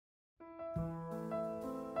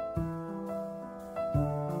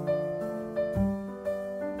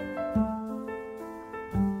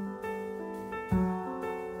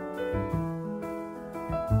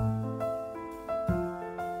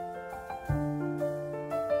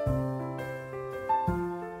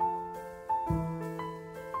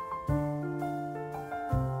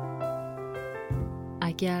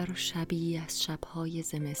دگر شبی از شبهای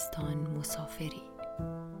زمستان مسافری،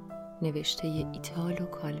 نوشته ایتالو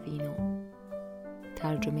کالوینو،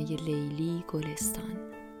 ترجمه لیلی گلستان،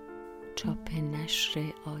 چاپ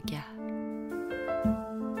نشر آگه.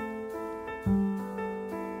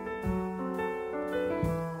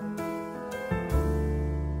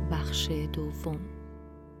 بخش دوم.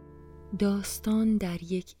 داستان در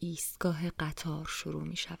یک ایستگاه قطار شروع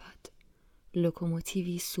می شود.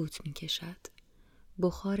 لوکوموتیوی سوت می کشد.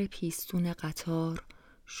 بخار پیستون قطار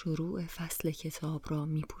شروع فصل کتاب را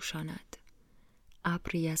می پوشاند.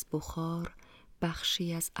 ابری از بخار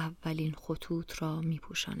بخشی از اولین خطوط را می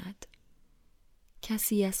پوشاند.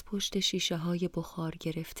 کسی از پشت شیشه های بخار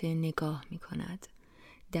گرفته نگاه می کند.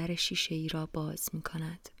 در شیشه ای را باز می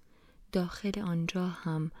کند. داخل آنجا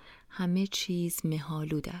هم همه چیز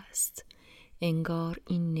مه‌آلود است. انگار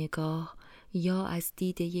این نگاه یا از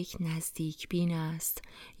دید یک نزدیک بین است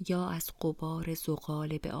یا از غبار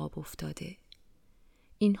زغال به آب افتاده.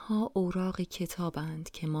 اینها اوراق کتابند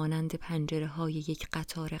که مانند پنجره‌های یک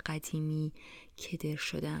قطار قدیمی کدر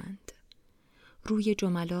شدند. روی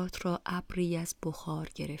جملات را ابری از بخار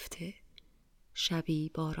گرفته.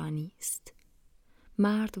 شبی بارانی است.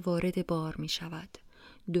 مرد وارد بار می شود.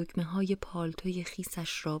 دکمه‌های پالتوی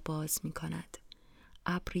خیسش را باز می کند.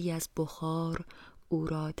 ابری از بخار او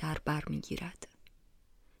را در بر می گیرد.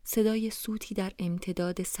 صدای سوتی در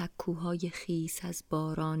امتداد سکوهای خیس از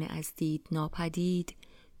باران از دید ناپدید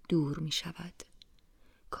دور می شود.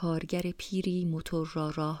 کارگر پیری موتور را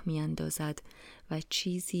راه می اندازد و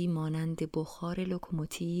چیزی مانند بخار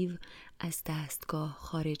لوکوموتیو از دستگاه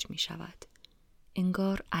خارج می شود.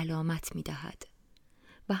 انگار علامت می دهد.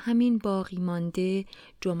 و همین باقی مانده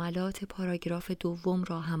جملات پاراگراف دوم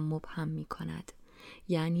را هم مبهم می کند.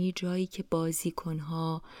 یعنی جایی که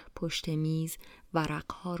بازیکنها پشت میز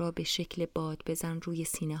ورقها را به شکل باد بزن روی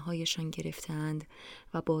سینه هایشان گرفتند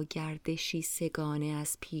و با گردشی سگانه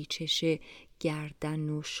از پیچش گردن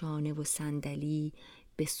و شانه و صندلی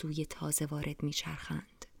به سوی تازه وارد می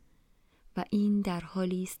چرخند. و این در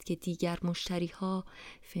حالی است که دیگر مشتریها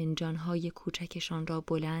فنجانهای کوچکشان را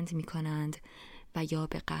بلند می کنند و یا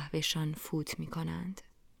به قهوهشان فوت می کنند.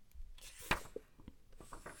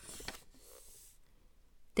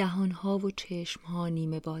 دهانها و چشمها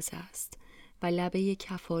نیمه باز است و لبه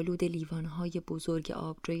کفالود لیوانهای بزرگ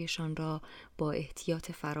آبجویشان را با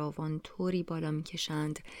احتیاط فراوان طوری بالا می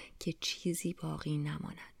کشند که چیزی باقی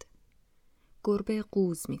نماند. گربه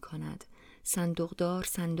قوز می کند. صندوقدار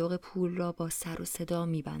صندوق پول را با سر و صدا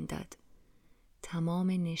می بندد.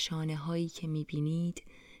 تمام نشانه هایی که می بینید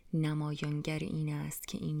نمایانگر این است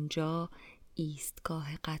که اینجا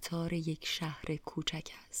ایستگاه قطار یک شهر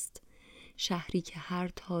کوچک است. شهری که هر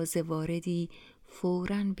تازه واردی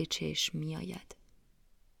فوراً به چشم می آید.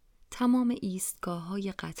 تمام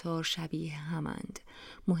ایستگاه‌های قطار شبیه همند.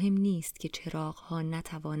 مهم نیست که چراغ‌ها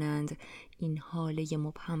نتوانند این حاله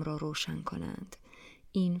مبهم را روشن کنند.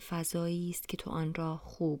 این فضایی است که تو آن را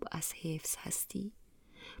خوب از حفظ هستی.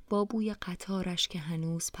 با بوی قطارش که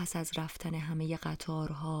هنوز پس از رفتن همه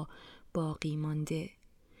قطارها باقی مانده.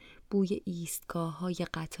 بوی ایستگاه‌های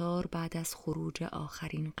قطار بعد از خروج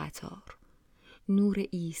آخرین قطار. نور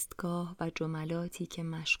ایستگاه و جملاتی که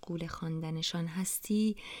مشغول خواندنشان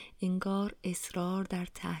هستی انگار اصرار در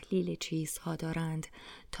تحلیل چیزها دارند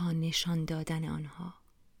تا نشان دادن آنها.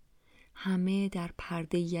 همه در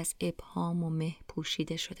پرده‌ای از ابهام و مه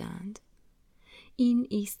پوشیده شدند. این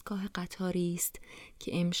ایستگاه قطاری است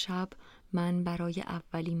که امشب من برای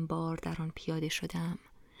اولین بار در آن پیاده شدم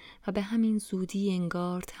و به همین زودی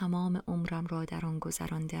انگار تمام عمرم را در آن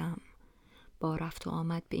گذراندم. با رفت و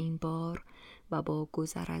آمد به این بار و با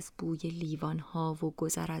گذر از بوی لیوان‌ها و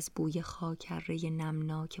گذر از بوی خاکره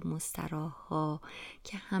نمناک مستراح‌ها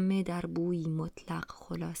که همه در بویی مطلق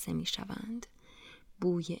خلاصه می‌شوند.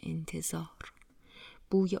 بوی انتظار،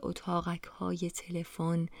 بوی اتاقک‌های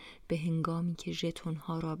تلفن به هنگامی که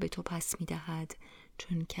ژتون‌ها را به تو پس می‌دهد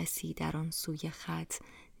چون کسی در آن سوی خط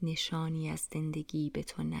نشانی از زندگی به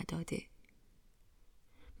تو نداده.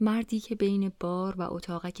 مردی که بین بار و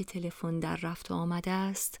اتاقک تلفن در رفت و آمده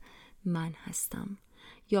است من هستم،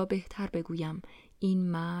 یا بهتر بگویم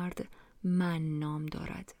این مرد من نام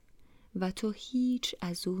دارد و تو هیچ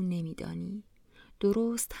از او نمیدانی.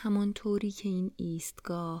 درست همانطوری که این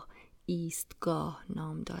ایستگاه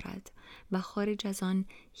نام دارد و خارج از آن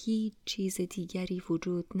هیچ چیز دیگری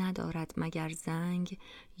وجود ندارد مگر زنگ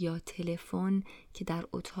یا تلفن که در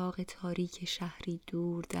اتاق تاریک شهری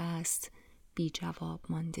دور دست بی جواب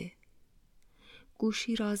مانده.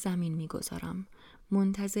 گوشی را زمین می‌گذارم.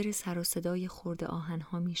 منتظر سر و صدای خرد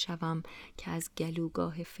آهن‌ها می‌شوم که از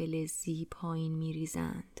گلوگاه فلزی پایین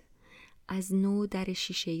می‌ریزند. از نو در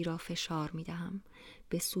شیشه‌ای را فشار می دهم.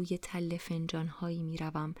 به سوی تله فنجان‌هایی می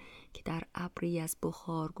روم که در ابری از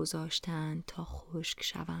بخار گذاشتند تا خشک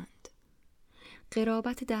شوند.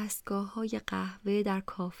 قرابت دستگاه‌های قهوه در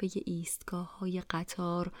کافه ایستگاه‌های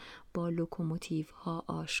قطار با لوکوموتیوها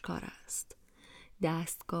آشکار است.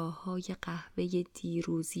 دستگاه‌های قهوه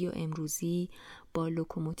دیروزی و امروزی با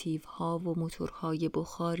لوکوموتیوها و موتورهای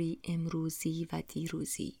بخاری امروزی و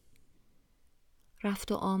دیروزی.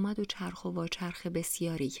 رفت و آمد و چرخ و واچرخ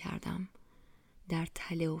بسیاری کردم. در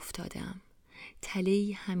تله افتادم.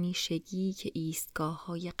 تله‌ای همیشگی که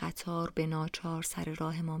ایستگاه‌های قطار به ناچار سر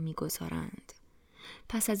راه ما می‌گذارند.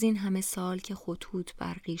 پس از این همه سال که خطوط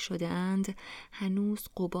برقی شده اند، هنوز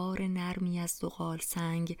غبار نرمی از زغال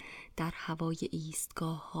سنگ در هوای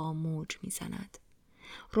ایستگاه‌ها موج می‌زند.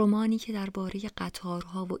 رمانی که درباره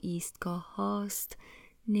قطارها و ایستگاه هاست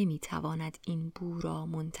نمی‌تواند این بو را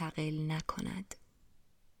منتقل نکند.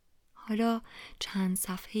 حالا چند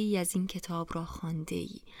صفحه‌ای از این کتاب را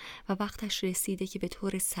خوانده‌ای و وقتش رسیده که به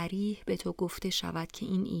طور صریح به تو گفته شود که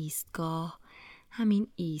این ایستگاه، همین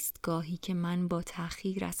ایستگاهی که من با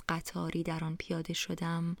تأخیر از قطاری در آن پیاده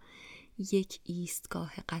شدم، یک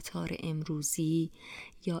ایستگاه قطار امروزی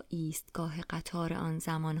یا ایستگاه قطار آن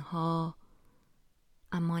زمانها.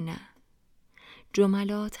 اما نه،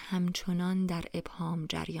 جملات همچنان در ابهام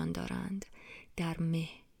جریان دارند، در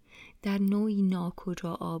در نوعی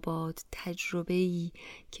ناکجا آباد تجربه‌ای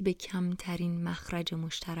که به کمترین مخرج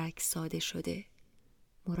مشترک ساده شده.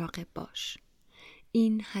 مراقب باش.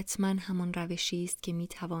 این حتما همان روشی است که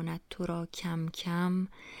میتواند تو را کم کم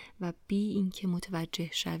و بی اینکه متوجه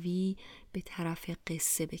شوی به طرف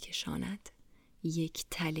قصه بکشاند. یک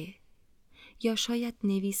تله. یا شاید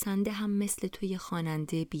نویسنده هم مثل توی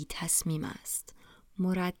خواننده بی تصمیم است،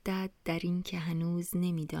 مردد در این که هنوز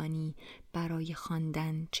نمیدانی برای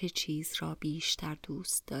خواندن چه چیز را بیشتر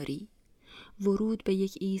دوست داری. ورود به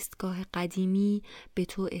یک ایستگاه قدیمی به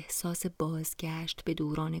تو احساس بازگشت به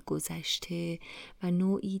دوران گذشته و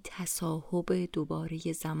نوعی تصاحب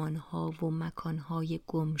دوباره زمانها و مکانهای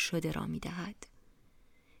گم شده را می‌دهد.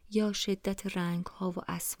 یا شدت رنگ‌ها و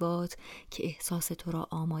اصوات که احساس تو را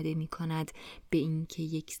آماده می‌کند به اینکه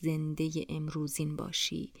یک زنده امروزین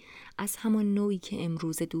باشی، از همان نوعی که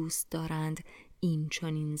امروز دوست دارند این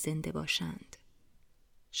چنین زنده باشند.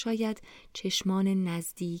 شاید چشمان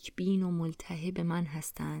نزدیک بین و ملتهب من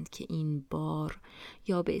هستند که این بار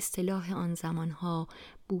یا به اصطلاح آن زمانها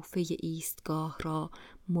بوفه ایستگاه را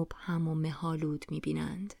مبهم و مه‌آلود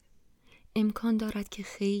می‌بینند. امکان دارد که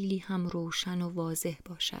خیلی هم روشن و واضح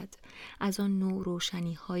باشد، از آن نوع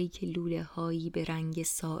روشنی هایی که لوله هایی به رنگ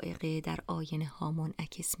صاعقه در آینه ها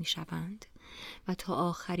منعکس می شوند و تا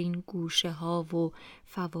آخرین گوشه ها و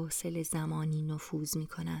فواصل زمانی نفوذ می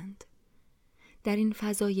کنند. در این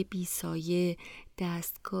فضای بی سایه،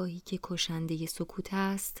 دستگاهی که کشنده سکوت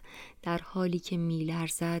است، در حالی که می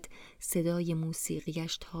لرزد، صدای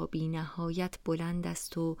موسیقیش تا بی نهایت بلند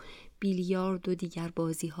است و بیلیارد و دیگر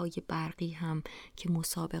بازی های برقی هم که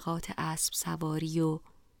مسابقات اسب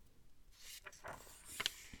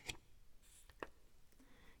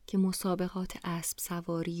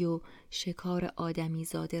سواری و شکار آدمی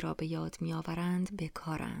زاده را به یاد می آورند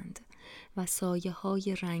بکارند و سایه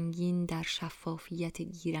های رنگین در شفافیت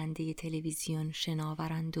گیرنده تلویزیون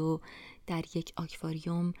شناورند و در یک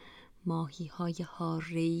آکواریوم ماهی های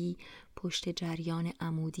هاره‌ای پشت جریان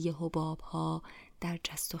عمودی حباب ها در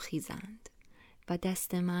جست و خیزند و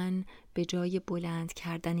دست من به جای بلند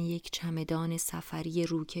کردن یک چمدان سفری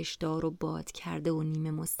روکشدار و باد کرده و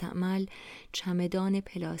نیمه مستعمل، چمدان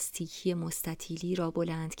پلاستیکی مستطیلی را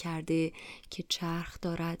بلند کرده که چرخ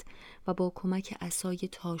دارد و با کمک عصای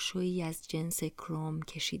تاشویی از جنس کروم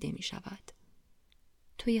کشیده می شود.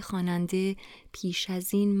 توی خواننده پیش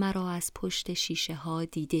از این مرا از پشت شیشه ها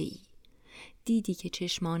دیدی که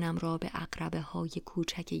چشمانم را به عقربه های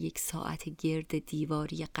کوچک یک ساعت گرد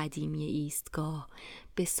دیواری قدیمی ایستگاه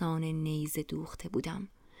به سان نیزه دوخته بودم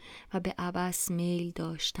و به عبث میل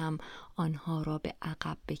داشتم آنها را به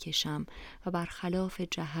عقب بکشم و برخلاف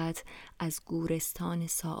جهت از گورستان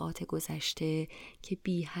ساعات گذشته که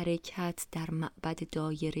بی حرکت در معبد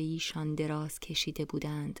دایره‌ایشان دراز کشیده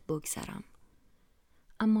بودند بگذرم.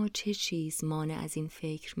 اما چه چیز مانع از این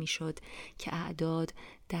فکر می شد که اعداد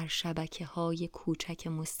در شبکه‌های کوچک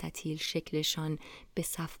مستطیل شکلشان به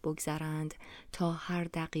صف بگذرند تا هر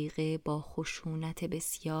دقیقه با خشونت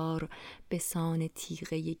بسیار به سان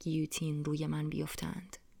تیغه گیوتین روی من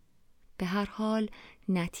بیفتند. به هر حال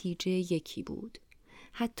نتیجه یکی بود.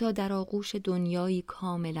 حتی در آغوش دنیایی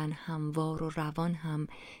کاملا هموار و روان هم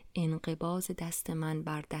انقباض دست من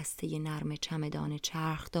بر دسته نرم چمدان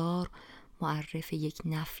چرخدار معرف یک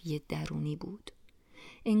نفی درونی بود.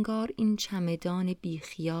 انگار این چمدان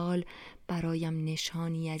بیخیال برایم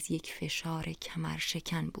نشانی از یک فشار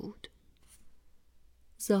کمرشکن بود.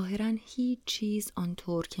 ظاهراً هیچ چیز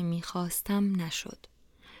آنطور که می‌خواستم نشد.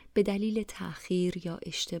 به دلیل تأخیر یا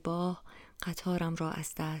اشتباه قطارم را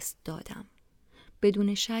از دست دادم.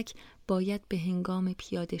 بدون شک باید به هنگام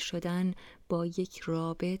پیاده شدن با یک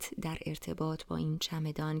رابط در ارتباط با این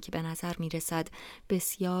چمدان که به نظر می رسد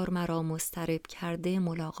بسیار مرا مضطرب کرده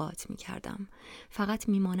ملاقات می کردم. فقط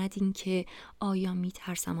می ماند این که آیا می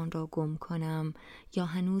ترسم آن را گم کنم یا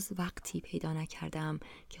هنوز وقتی پیدا نکردم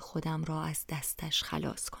که خودم را از دستش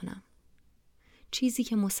خلاص کنم. چیزی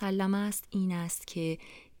که مسلم است این است که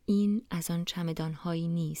این از آن چمدان‌هایی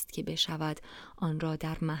نیست که بشود آن را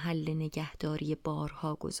در محل نگهداری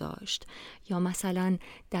بارها گذاشت یا مثلا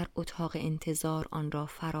در اتاق انتظار آن را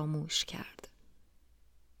فراموش کرد.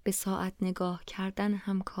 به ساعت نگاه کردن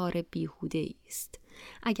هم کار بیهوده است.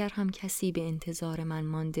 اگر هم کسی به انتظار من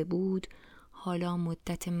مانده بود، حالا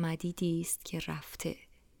مدت مدیدی است که رفته.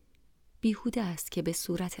 بیهوده است که به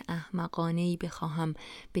صورت احمقانه‌ای بخواهم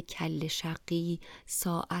به کل شقی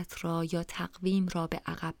ساعت را یا تقویم را به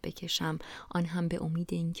عقب بکشم، آن هم به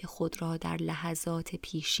امید اینکه خود را در لحظات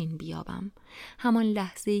پیشین بیابم، همان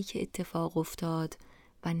لحظه‌ای که اتفاق افتاد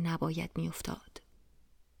و نباید می‌افتاد.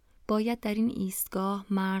 باید در این ایستگاه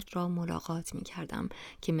مرد را ملاقات می کردم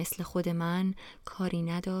که مثل خود من کاری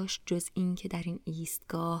نداشت جز این که در این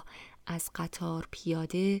ایستگاه از قطار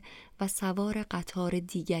پیاده و سوار قطار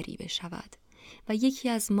دیگری بشود و یکی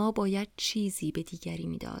از ما باید چیزی به دیگری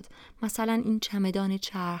می داد. مثلا این چمدان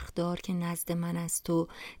چرخدار که نزد من است و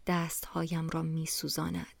دستهایم را می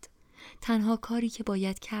سوزاند. تنها کاری که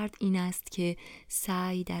باید کرد این است که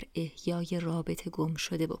سعی در احیای رابطه گم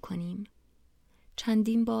شده بکنیم.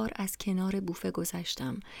 چندین بار از کنار بوفه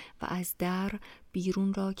گذشتم و از در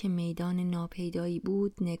بیرون را که میدان ناپیدایی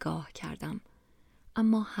بود نگاه کردم.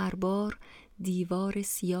 اما هر بار دیوار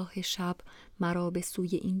سیاه شب مرا به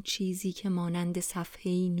سوی این چیزی که مانند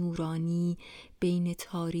صفحه‌ای نورانی بین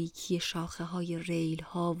تاریکی شاخه‌های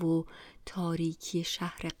ریل‌ها و تاریکی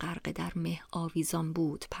شهر غرق در مه آویزان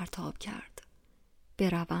بود پرتاب کرد.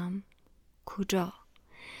 بروم؟ کجا؟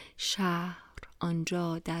 شهر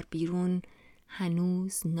آنجا در بیرون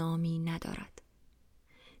هنوز نامی ندارد.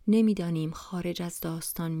 نمیدانیم خارج از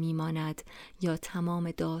داستان میماند یا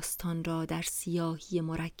تمام داستان را در سیاهی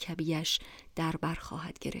مرکبیش در بر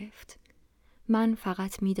خواهد گرفت. من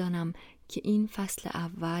فقط میدانم که این فصل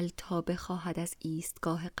اول تا بخواهد از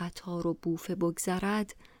ایستگاه قطار و بوفه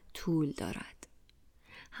بگذرد طول دارد.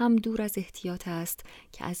 هم دور از احتیاط است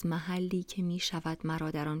که از محلی که می شود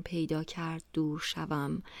مرا در آن پیدا کرد دور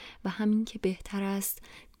شوم و همین که بهتر است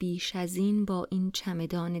بیش از این با این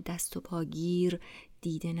چمدان دست و پاگیر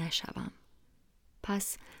دیده نشوم.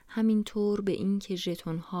 پس همینطور به این که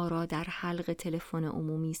ژتون‌ها را در حلق تلفن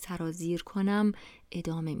عمومی سرازیر کنم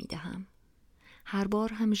ادامه می دهم. هر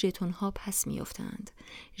بار هم ژتون‌ها پس می افتند.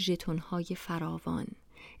 ژتون‌های فراوان.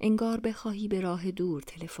 انگار بخواهی به راه دور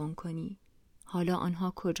تلفن کنی. حالا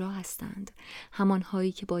آنها کجا هستند؟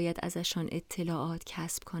 همانهایی که باید ازشان اطلاعات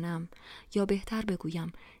کسب کنم یا بهتر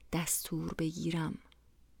بگویم دستور بگیرم.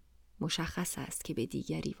 مشخص است که به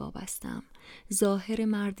دیگری وابستم. ظاهر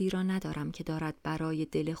مردی را ندارم که دارد برای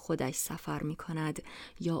دل خودش سفر می کند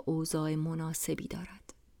یا اوضاع مناسبی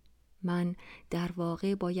دارد. من در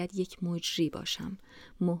واقع باید یک مجری باشم،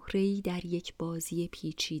 مهره‌ای در یک بازی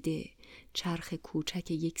پیچیده، چرخ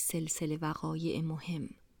کوچک یک سلسله وقایع مهم.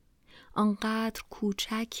 آنقدر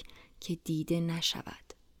کوچک که دیده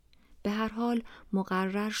نشود. به هر حال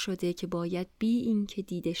مقرر شده که باید بی این که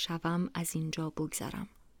دیده شوم از اینجا بگذرم.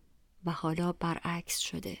 و حالا برعکس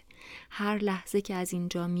شده. هر لحظه که از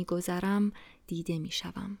اینجا میگذرم دیده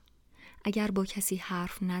میشوم. اگر با کسی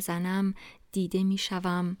حرف نزنم دیده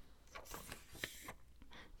میشوم،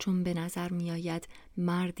 چون به نظر میآید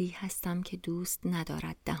مردی هستم که دوست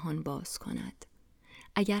ندارد دهان باز کند.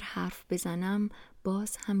 اگر حرف بزنم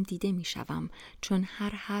باز هم دیده می شوم، چون هر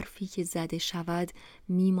حرفی که زده شود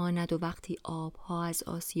می ماند و وقتی آبها از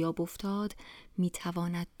آسیاب افتاد می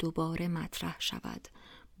تواند دوباره مطرح شود،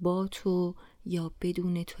 با تو یا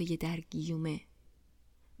بدون توی در گیومه.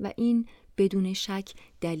 و این بدون شک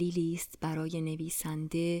دلیلی است برای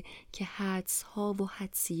نویسنده که حدس‌ها و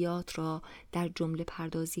حدسیات را در جمله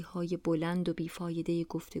پردازی‌های بلند و بیفایده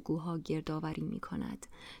گفتگوها گردآوری می‌کند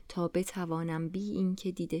تا بتوانم بی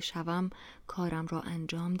اینکه دیده شوم کارم را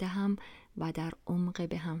انجام دهم و در عمق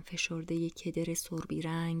به هم فشرده کدر سربی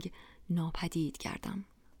رنگ ناپدید گردم.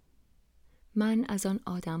 من از آن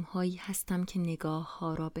آدم‌هایی هستم که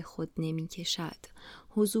نگاه‌ها را به خود نمی‌کشد،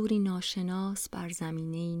 حضوری ناشناس بر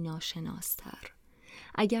زمینه‌ای ناشناستر.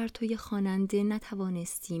 اگر توی خواننده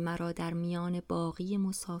نتوانستی مرا در میان باقی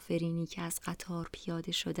مسافرینی که از قطار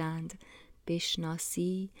پیاده شدند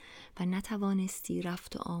بشناسی و نتوانستی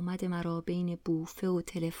رفت و آمد مرا بین بوفه و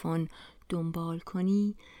تلفن دنبال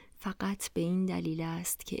کنی، فقط به این دلیل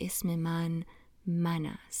است که اسم من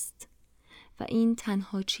است و این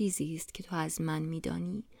تنها چیزی است که تو از من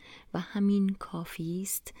می‌دانی و همین کافی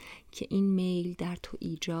است که این میل در تو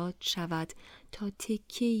ایجاد شود تا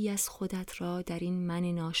تکه‌ای از خودت را در این من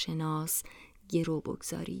ناشناس گرو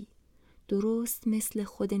بگذاری، درست مثل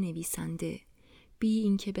خود نویسنده، بی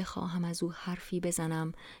اینکه بخواهم از او حرفی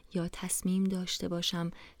بزنم یا تصمیم داشته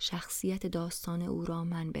باشم شخصیت داستان او را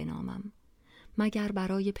من بنامم، مگر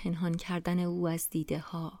برای پنهان کردن او از دیده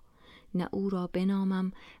ها، نه او را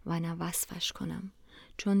بنامم و نه وصفش کنم،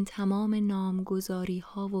 چون تمام نامگذاری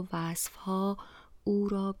ها و وصف ها او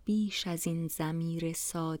را بیش از این ضمیر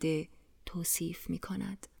ساده توصیف می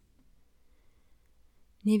کند.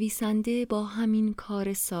 نویسنده با همین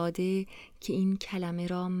کار ساده که این کلمه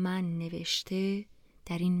را من نوشته،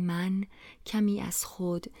 در این من کمی از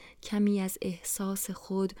خود، کمی از احساس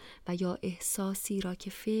خود و یا احساسی را که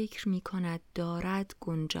فکر می کند دارد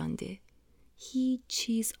گنجانده. هیچ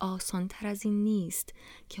چیز آسان‌تر از این نیست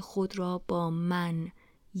که خود را با من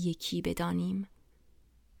یکی بدانیم.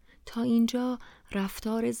 تا اینجا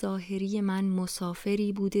رفتار ظاهری من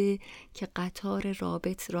مسافری بوده که قطار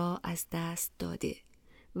رابط را از دست داده،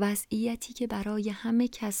 وضعیتی که برای همه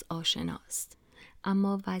کس آشناست،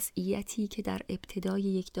 اما وضعیتی که در ابتدای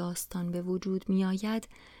یک داستان به وجود می آید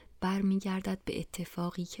برمیگردد به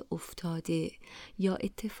اتفاقی که افتاده یا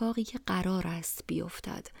اتفاقی که قرار است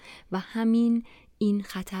بیفتد و همین این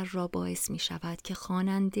خطر را باعث می شود که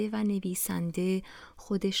خواننده و نویسنده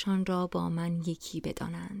خودشان را با من یکی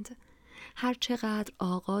بدانند. هرچقدر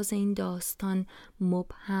آغاز این داستان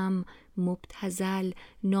مبهم، مبتذل،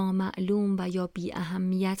 نامعلوم و یا بی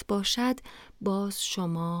اهمیت باشد، باز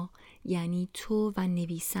شما یعنی تو و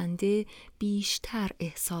نویسنده بیشتر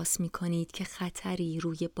احساس می کنید که خطری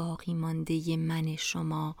روی باقی مانده من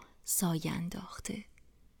شما سایه انداخته.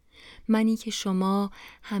 منی که شما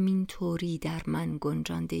همین طوری در من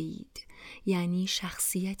گنجانده اید، یعنی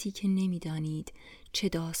شخصیتی که نمیدانید چه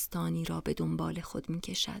داستانی را به دنبال خود می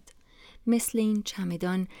کشد، مثل این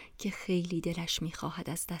چمدان که خیلی دلش می خواهد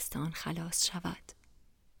از دست آن خلاص شود.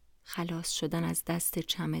 خلاص شدن از دست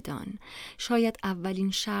چمدان شاید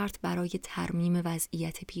اولین شرط برای ترمیم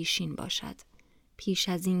وضعیت پیشین باشد، پیش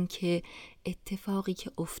از این که اتفاقی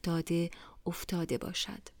که افتاده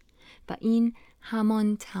باشد، و این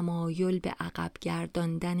همان تمایل به عقب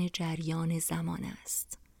گرداندن جریان زمان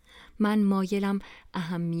است. من مایلم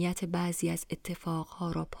اهمیت بعضی از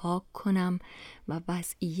اتفاقها را پاک کنم و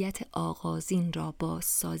وضعیت آغازین را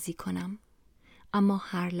بازسازی کنم، اما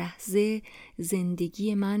هر لحظه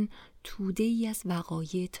زندگی من توده‌ای از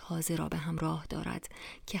وقایع تازه را به همراه دارد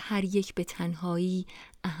که هر یک به تنهایی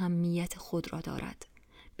اهمیت خود را دارد،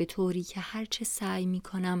 به طوری که هرچه سعی می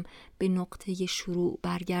کنم به نقطه شروع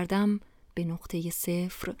برگردم، به نقطه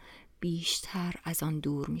صفر بیشتر از آن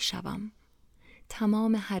دور می شوم.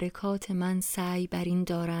 تمام حرکات من سعی بر این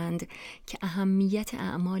دارند که اهمیت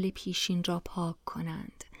اعمال پیشین را پاک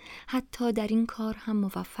کنند. حتی در این کار هم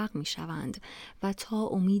موفق می شوند و تا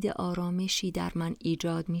امید آرامشی در من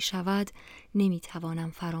ایجاد می شود نمی توانم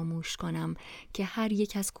فراموش کنم که هر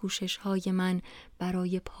یک از کوشش‌های من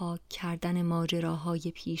برای پاک کردن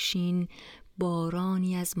ماجراهای پیشین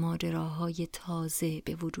بارانی از ماجراهای تازه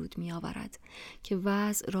به وجود می آورد که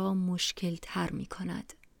وضع را مشکل تر می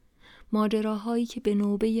کند. ماجراهایی که به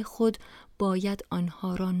نوبه خود باید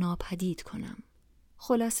آنها را ناپدید کنم.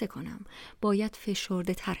 خلاصه کنم، باید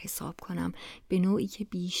فشرده تر حساب کنم، به نوعی که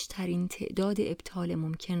بیشترین تعداد ابطال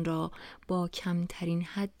ممکن را با کمترین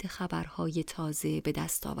حد خبرهای تازه به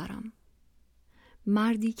دست آورم.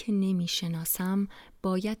 مردی که نمی شناسم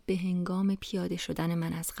باید به هنگام پیاده شدن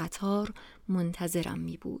من از قطار منتظرم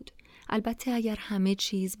می بود، البته اگر همه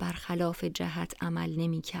چیز برخلاف جهت عمل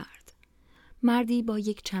نمی کرد. مردی با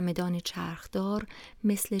یک چمدان چرخدار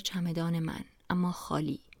مثل چمدان من، اما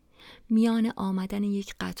خالی، میان آمدن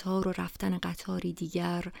یک قطار و رفتن قطاری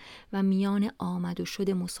دیگر و میان آمد و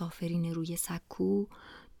شد مسافرین روی سکو،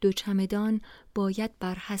 دو چمدان باید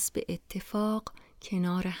بر حسب اتفاق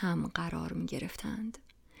کنار هم قرار می گرفتند.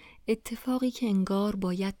 اتفاقی که انگار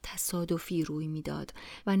باید تصادفی روی می داد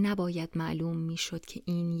و نباید معلوم می شد که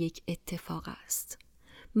این یک اتفاق است.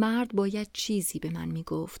 مرد باید چیزی به من می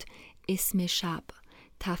گفت، اسم شب،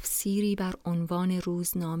 تفسیری بر عنوان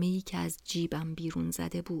روزنامه‌ای که از جیبم بیرون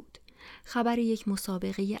زده بود، خبر یک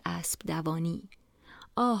مسابقه اسب دوانی،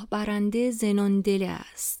 آه برنده زنون دل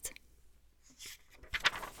است.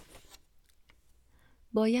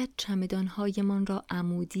 باید چمدان‌هایمان را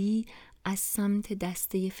عمودی از سمت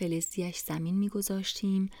دسته فلزیش زمین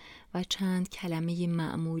می‌گذاشتیم و چند کلمه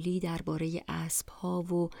معمولی درباره اسب‌ها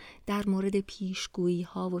و در مورد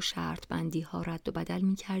پیشگویی‌ها و شرط‌بندی‌ها رد و بدل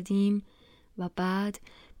می‌کردیم و بعد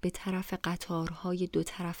به طرف قطارهای دو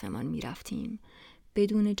طرفمان می‌رفتیم.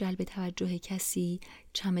 بدون جلب توجه کسی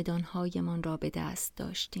چمدان‌هایمان را به دست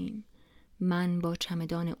داشتیم. من با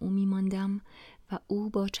چمدان او می‌ماندم و او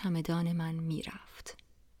با چمدان من می‌رفت.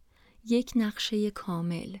 یک نقشه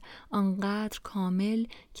کامل، آنقدر کامل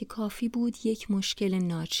که کافی بود یک مشکل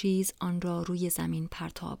ناچیز آن را روی زمین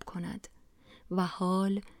پرتاب کند. و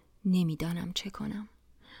حال نمیدانم چه کنم.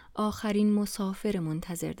 آخرین مسافر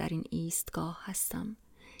منتظر در این ایستگاه هستم.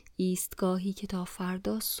 ایستگاهی که تا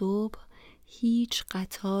فردا صبح هیچ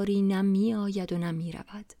قطاری نه می آید و نه می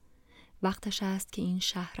رود. وقتش است که این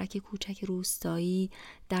شهرک کوچک روستایی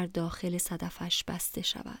در داخل صدفش بسته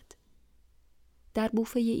شود. در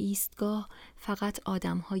بوفه ایستگاه فقط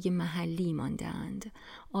آدم‌های محلی مانده‌اند،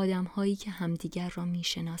 آدم‌هایی که همدیگر را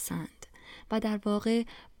می‌شناسند و در واقع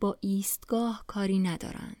با ایستگاه کاری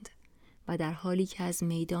ندارند و در حالی که از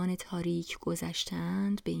میدان تاریک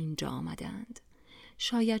گذشتند به اینجا آمدند.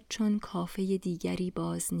 شاید چون کافه دیگری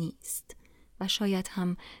باز نیست و شاید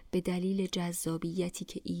هم به دلیل جذابیتی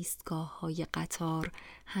که ایستگاه‌های قطار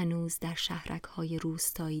هنوز در شهرک‌های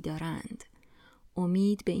روستایی دارند.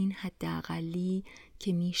 امید به این حداقلی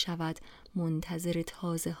که می شود منتظر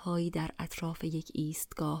تازه هایی در اطراف یک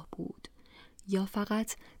ایستگاه بود، یا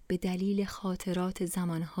فقط به دلیل خاطرات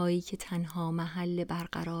زمانهایی که تنها محل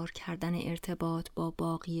برقرار کردن ارتباط با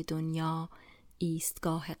باقی دنیا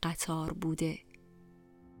ایستگاه قطار بوده.